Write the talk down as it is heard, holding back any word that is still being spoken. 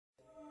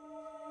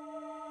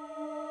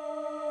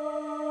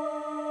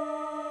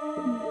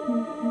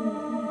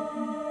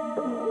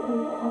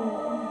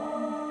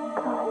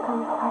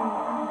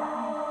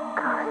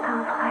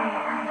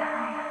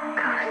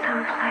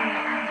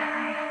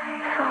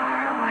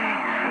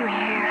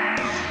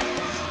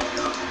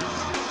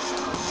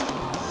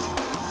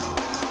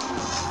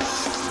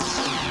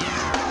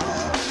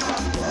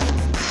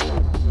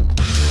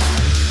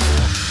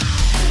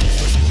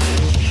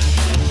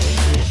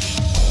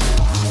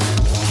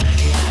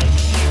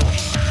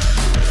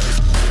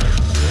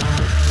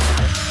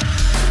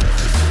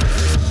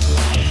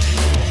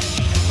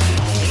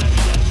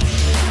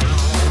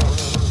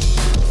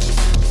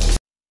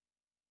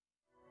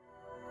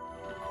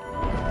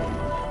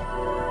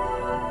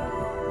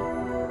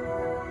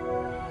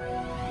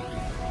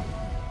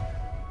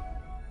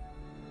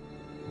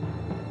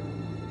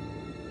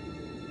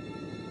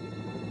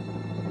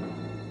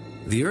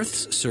The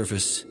Earth's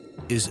surface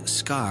is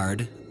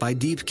scarred by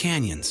deep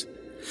canyons,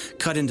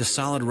 cut into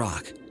solid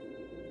rock.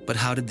 But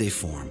how did they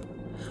form?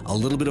 A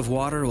little bit of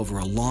water over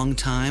a long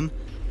time,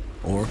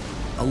 or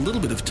a little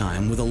bit of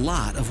time with a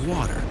lot of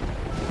water?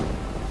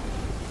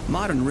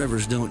 Modern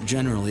rivers don't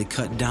generally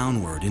cut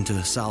downward into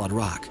solid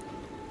rock,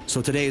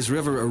 so today's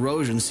river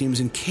erosion seems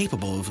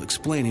incapable of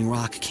explaining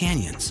rock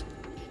canyons.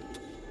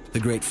 The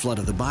Great Flood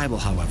of the Bible,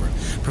 however,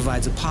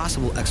 provides a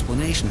possible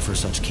explanation for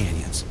such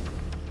canyons.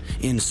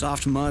 In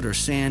soft mud or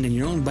sand in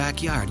your own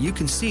backyard, you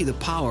can see the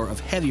power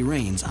of heavy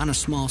rains on a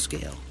small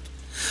scale.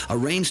 A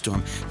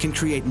rainstorm can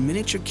create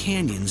miniature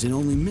canyons in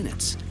only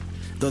minutes.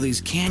 Though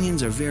these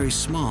canyons are very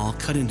small,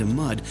 cut into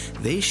mud,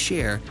 they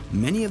share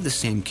many of the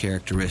same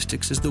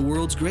characteristics as the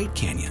world's great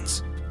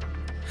canyons.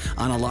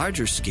 On a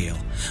larger scale,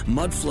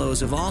 mud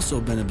flows have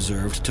also been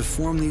observed to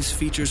form these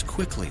features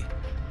quickly.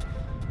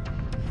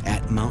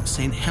 At Mount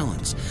St.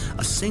 Helens,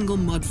 a single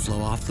mud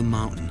flow off the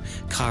mountain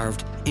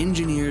carved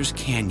Engineer's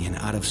Canyon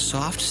out of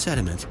soft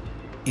sediment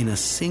in a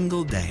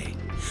single day,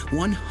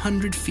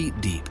 100 feet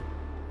deep.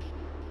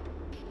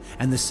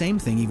 And the same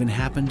thing even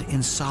happened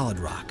in solid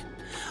rock.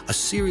 A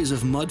series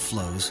of mud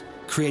flows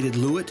created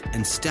Lewitt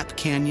and Step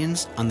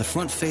canyons on the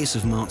front face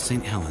of Mount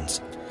St.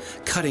 Helens,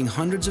 cutting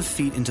hundreds of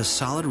feet into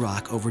solid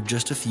rock over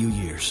just a few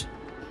years.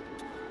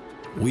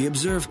 We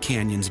observe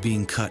canyons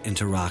being cut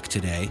into rock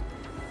today,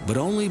 but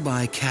only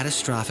by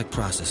catastrophic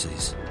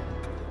processes.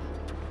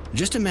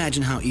 Just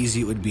imagine how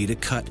easy it would be to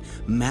cut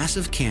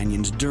massive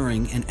canyons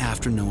during and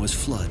after Noah's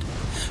flood.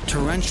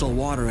 Torrential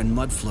water and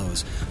mud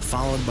flows,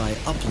 followed by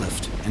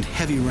uplift and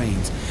heavy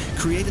rains,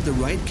 created the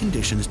right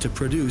conditions to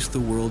produce the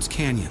world's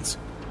canyons.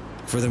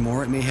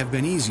 Furthermore, it may have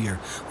been easier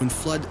when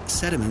flood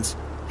sediments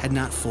had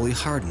not fully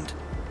hardened.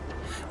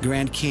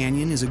 Grand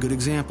Canyon is a good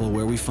example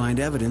where we find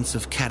evidence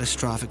of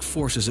catastrophic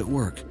forces at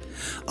work.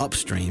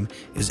 Upstream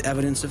is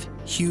evidence of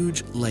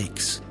huge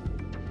lakes.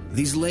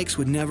 These lakes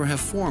would never have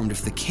formed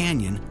if the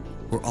canyon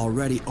were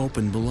already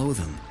open below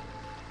them.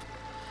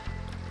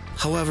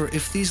 However,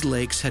 if these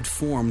lakes had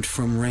formed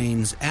from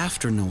rains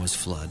after Noah's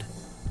flood,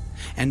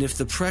 and if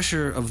the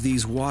pressure of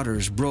these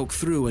waters broke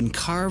through and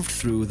carved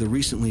through the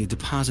recently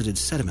deposited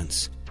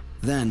sediments,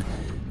 then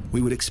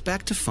we would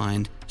expect to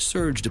find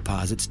surge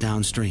deposits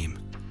downstream.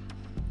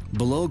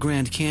 Below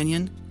Grand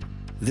Canyon,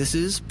 this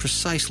is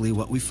precisely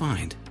what we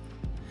find.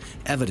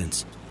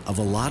 Evidence of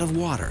a lot of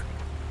water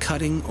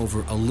cutting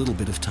over a little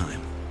bit of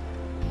time.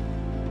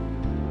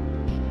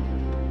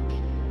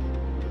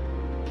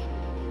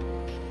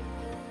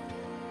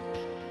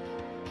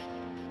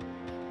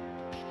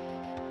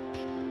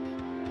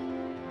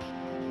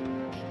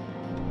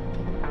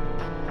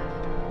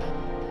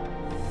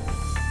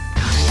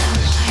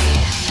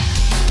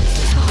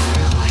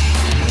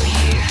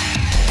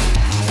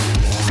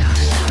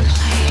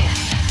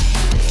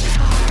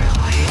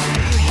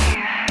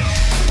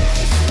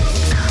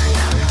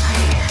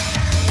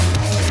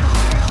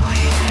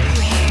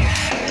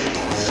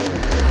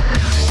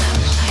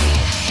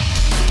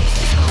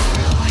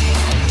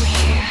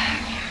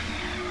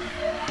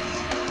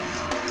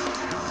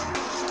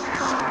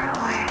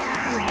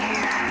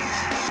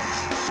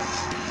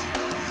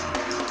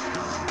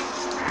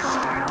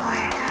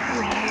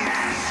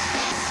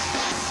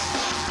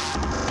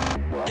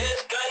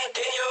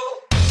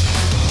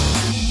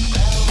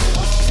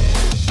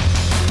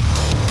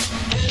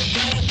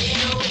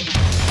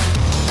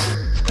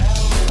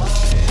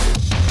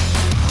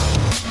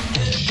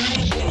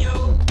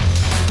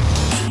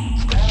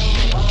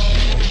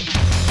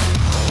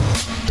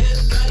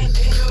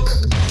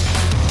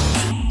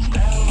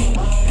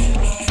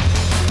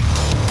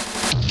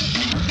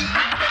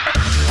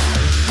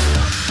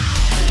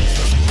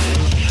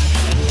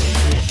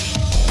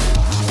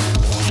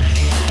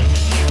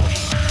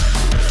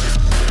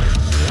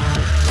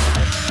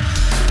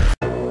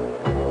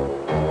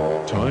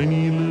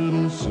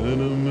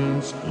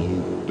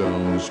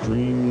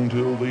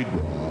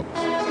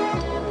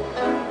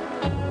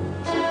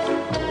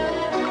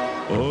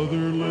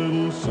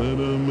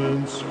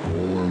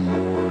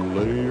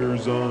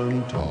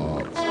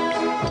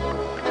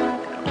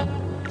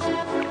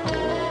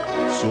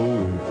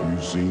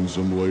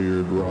 some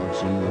layered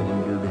rocks and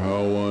wondered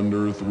how on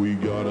earth we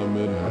got 'em.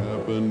 It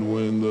happened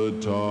when the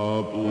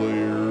top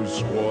layers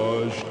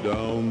squashed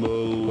down the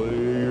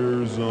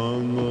layers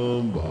on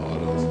the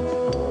bottom.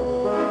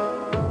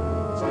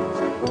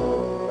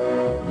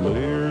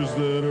 Layers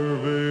that are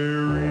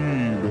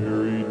very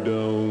buried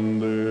down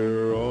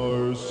there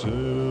are sedimentary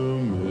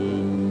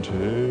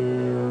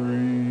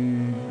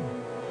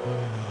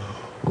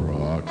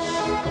rocks.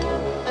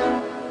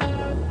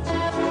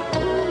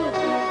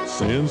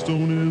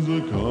 Sandstone is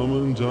a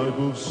common type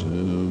of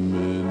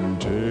sedimentary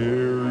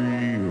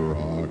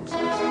rocks.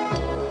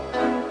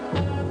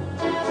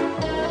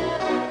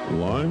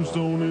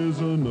 Limestone is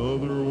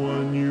another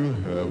one. You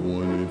have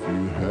one if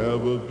you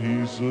have a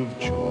piece of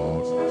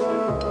chalk.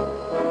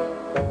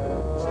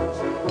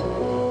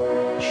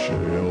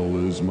 Shale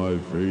is my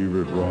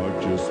favorite rock.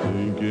 Just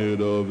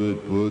thinking of it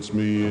puts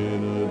me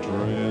in a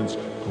trance.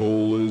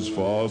 Coal is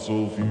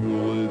fossil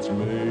fuel. It's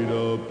made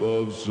up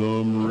of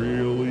some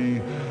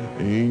really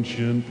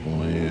ancient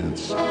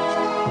plants.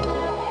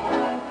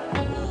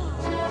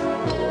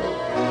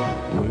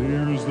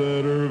 Layers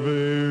that are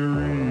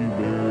very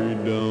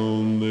buried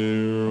down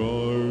there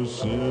are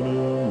sedimentary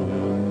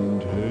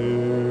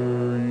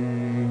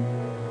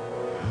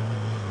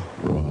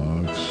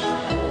rocks.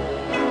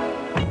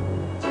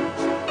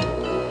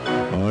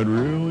 I'd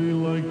really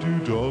like to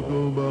talk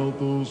about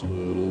those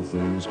little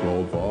things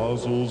called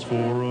fossils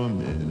for a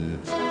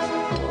minute.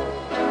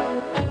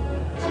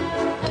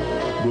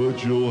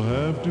 But you'll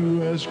have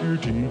to ask your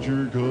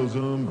teacher, 'cause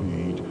I'm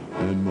beat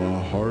and my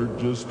heart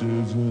just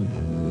isn't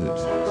in it.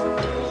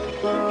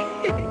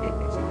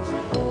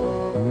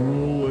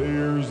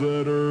 Layers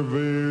that are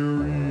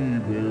very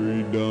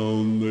buried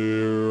down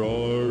there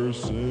are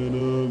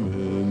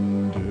sedimentary.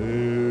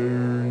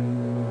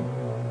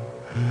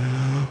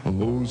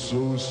 Oh,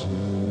 so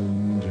sedimentary.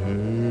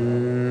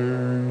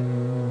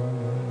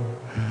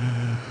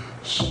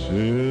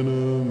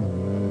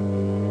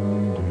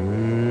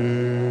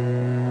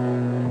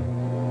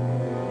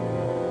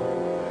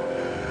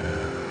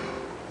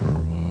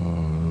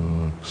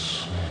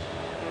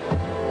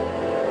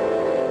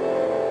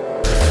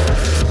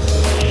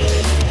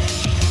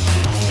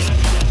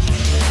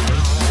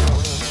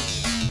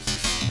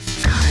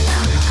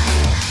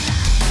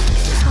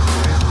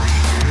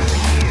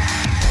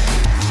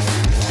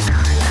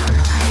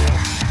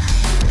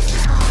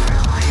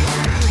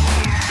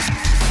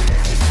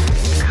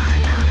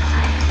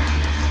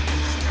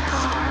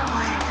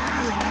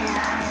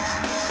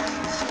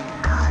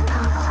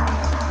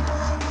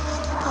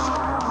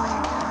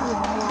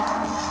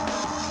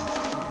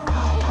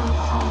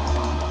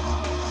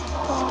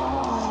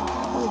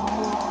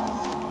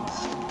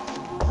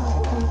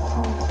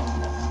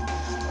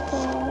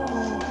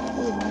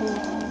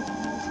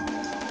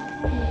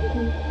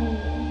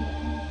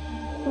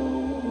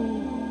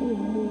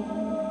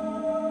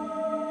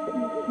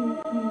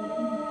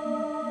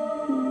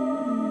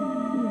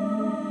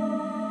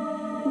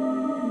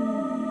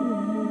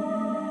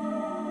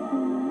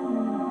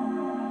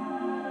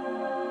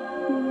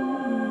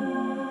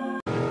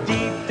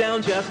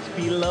 Just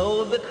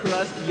below the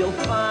crust you'll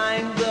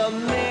find the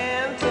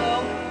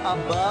mantle.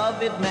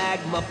 Above it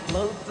magma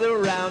floats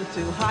around,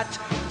 too hot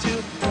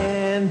to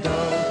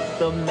handle.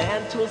 The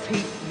mantle's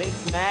heat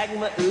makes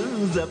magma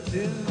ooze up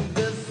to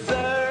the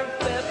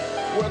surface.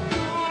 Where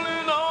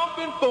cooling off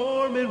and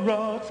forming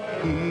rocks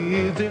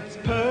is its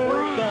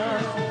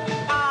purpose.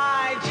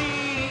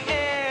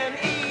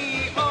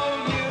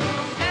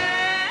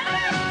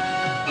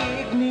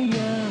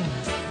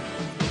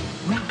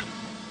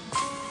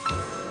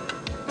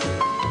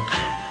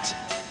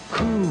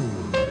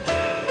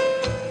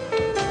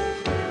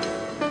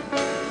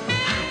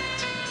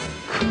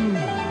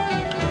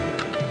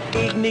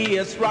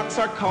 Igneous rocks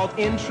are called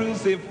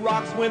intrusive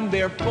rocks when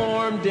they're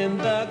formed in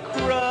the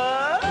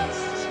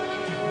crust.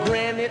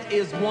 Granite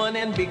is one,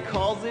 and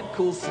because it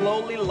cools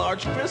slowly,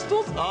 large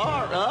crystals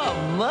are a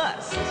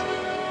must.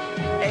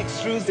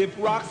 Extrusive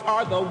rocks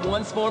are the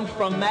ones formed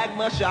from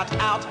magma shot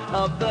out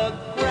of the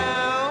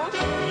ground.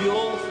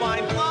 You'll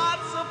find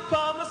lots of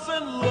pumice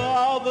and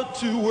lava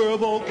too, where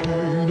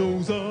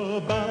volcanoes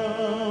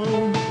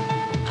abound.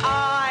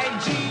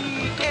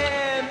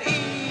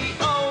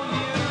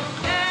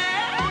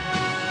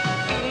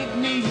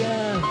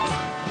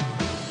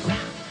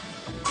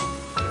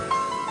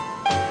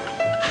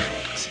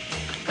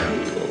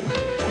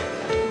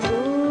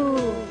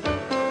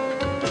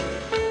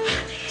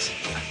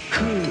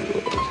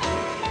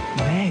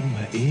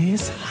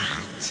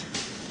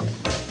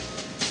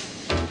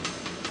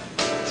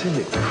 Till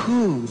it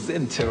cools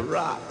into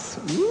rocks.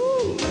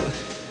 Woo!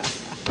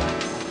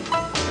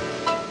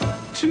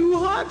 Too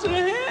hot to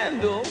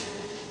handle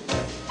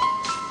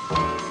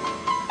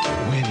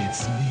when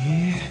it's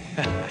near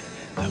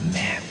the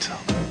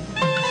mantle.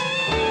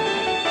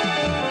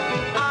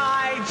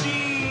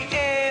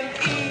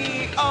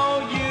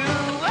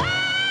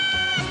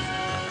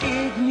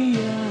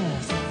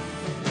 Igneous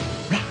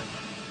rock.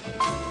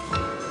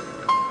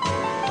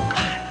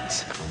 Hot,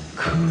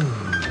 cool.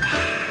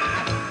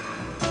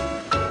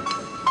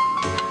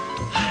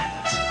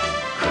 Hot,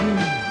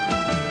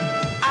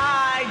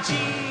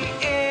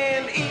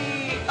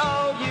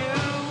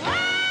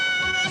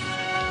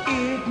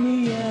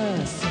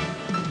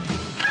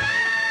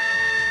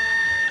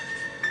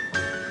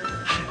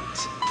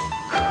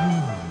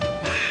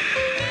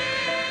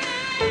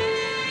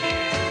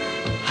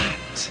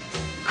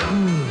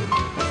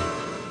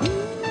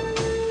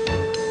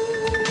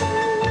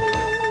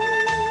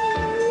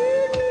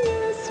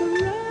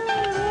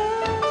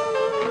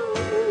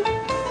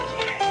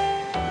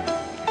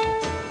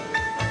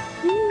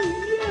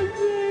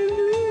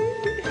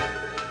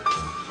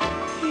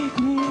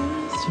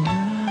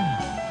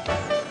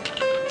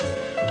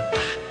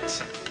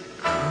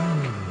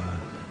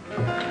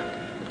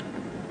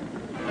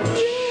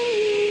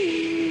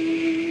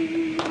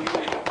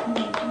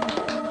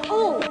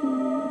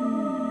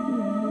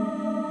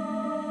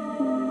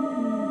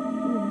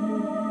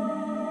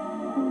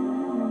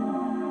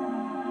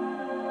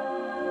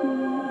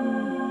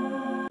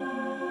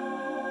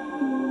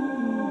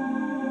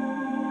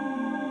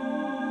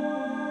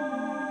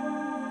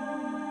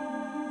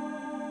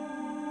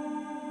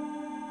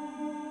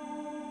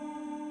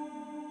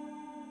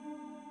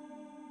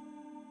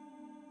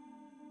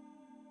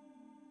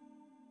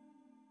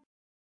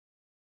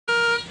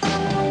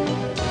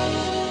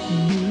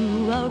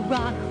 a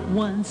rock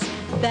once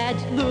that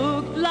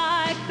looked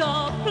like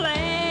a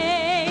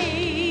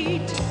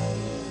plate,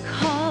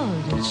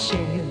 called a shell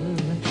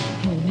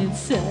in its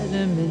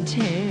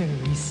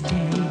sedimentary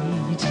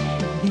state.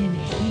 Then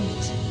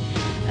heat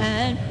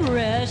and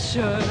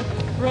pressure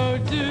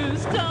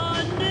produced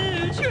a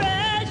new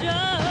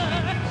treasure.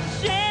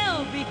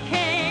 Shell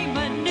became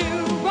a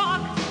new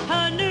rock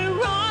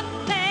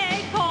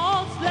they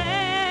called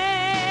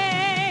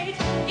slate.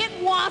 It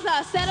was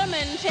a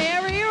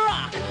sedimentary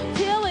rock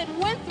till it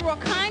went through a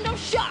kind of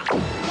shock.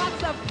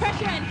 Lots of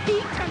pressure and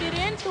heat turned it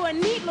into a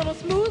neat little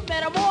smooth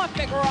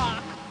metamorphic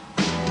rock.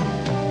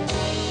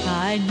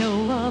 I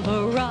know of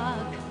a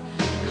rock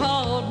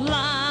called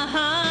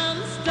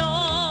limestone.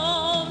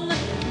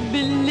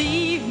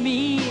 Believe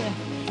me,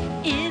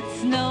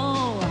 it's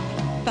no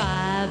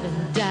 5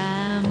 and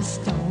dime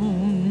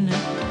stone.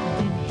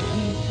 Then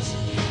heat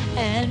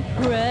and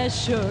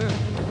pressure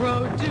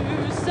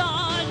produce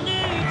a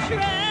new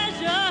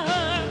treasure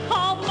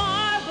called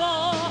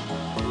marble.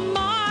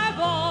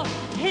 Marble,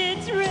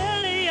 it's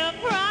really a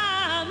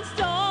prime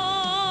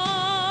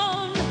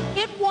stone.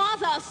 It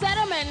was a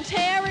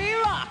sedimentary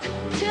rock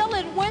till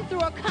it went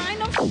through a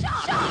kind of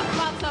shock.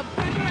 Lots of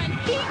pressure and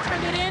heat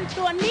turned it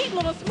into a neat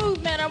little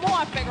smooth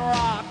metamorphic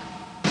rock.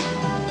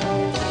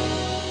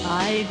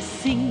 I've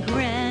seen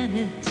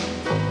granite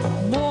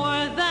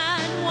more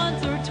than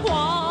once or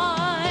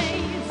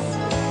twice.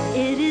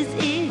 It is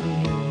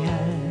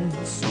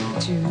idiots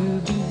to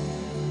be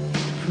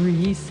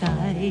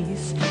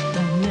precise,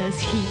 unless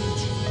heat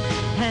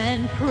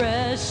and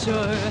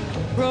pressure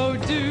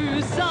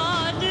produce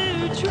a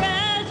new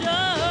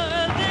treasure.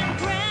 Then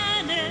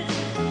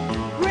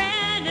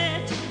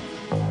granite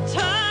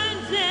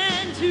turns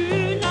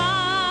into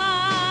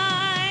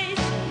nice.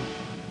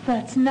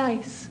 That's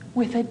nice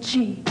with a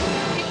G.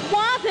 It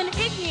was an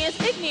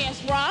igneous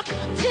rock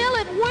till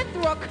it went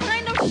through a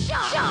kind of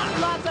shock.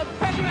 Lots of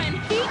pressure and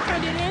heat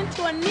turned it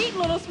into a neat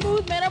little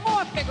smooth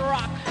metamorphic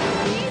rock.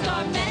 These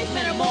are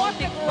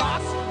metamorphic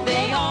rocks.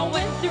 They all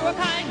went through a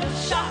kind of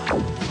shock.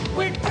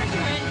 With pressure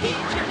and heat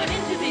turned it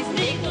into these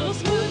neat little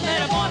smooth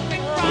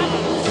metamorphic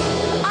rocks.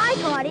 I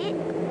got it.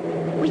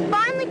 We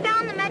finally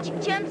found the magic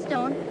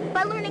gemstone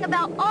by learning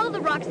about all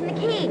the rocks in the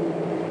cave.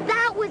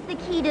 That was the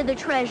key to the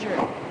treasure.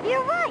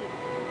 You're right.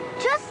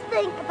 Just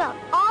think about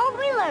all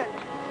we learned.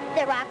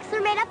 The rocks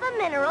are made up of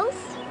minerals,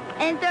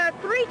 and there are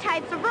 3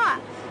 types of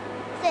rocks: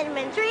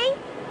 sedimentary,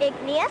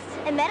 igneous,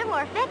 and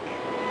metamorphic.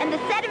 And the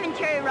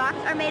sedimentary rocks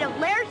are made of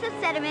layers of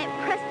sediment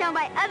pressed down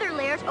by other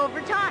layers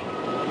over time.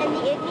 And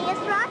the igneous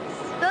rocks,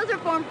 those are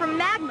formed from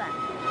magma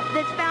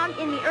that's found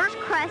in the Earth's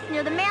crust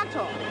near the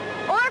mantle,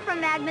 or from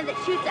magma that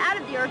shoots out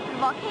of the Earth through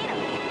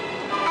volcanoes.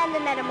 And the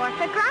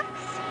metamorphic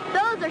rocks,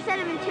 those are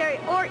sedimentary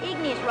or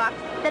igneous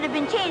rocks that have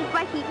been changed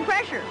by heat and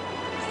pressure.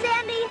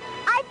 Sandy,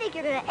 I think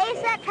you're going to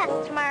ace that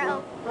test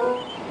tomorrow.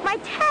 My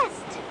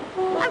test?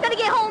 I've got to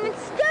get home and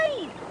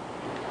study.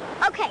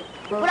 Okay,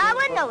 what I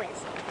want to know is,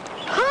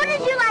 who did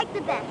you like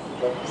the best?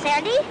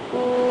 Sandy?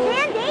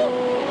 Sandy?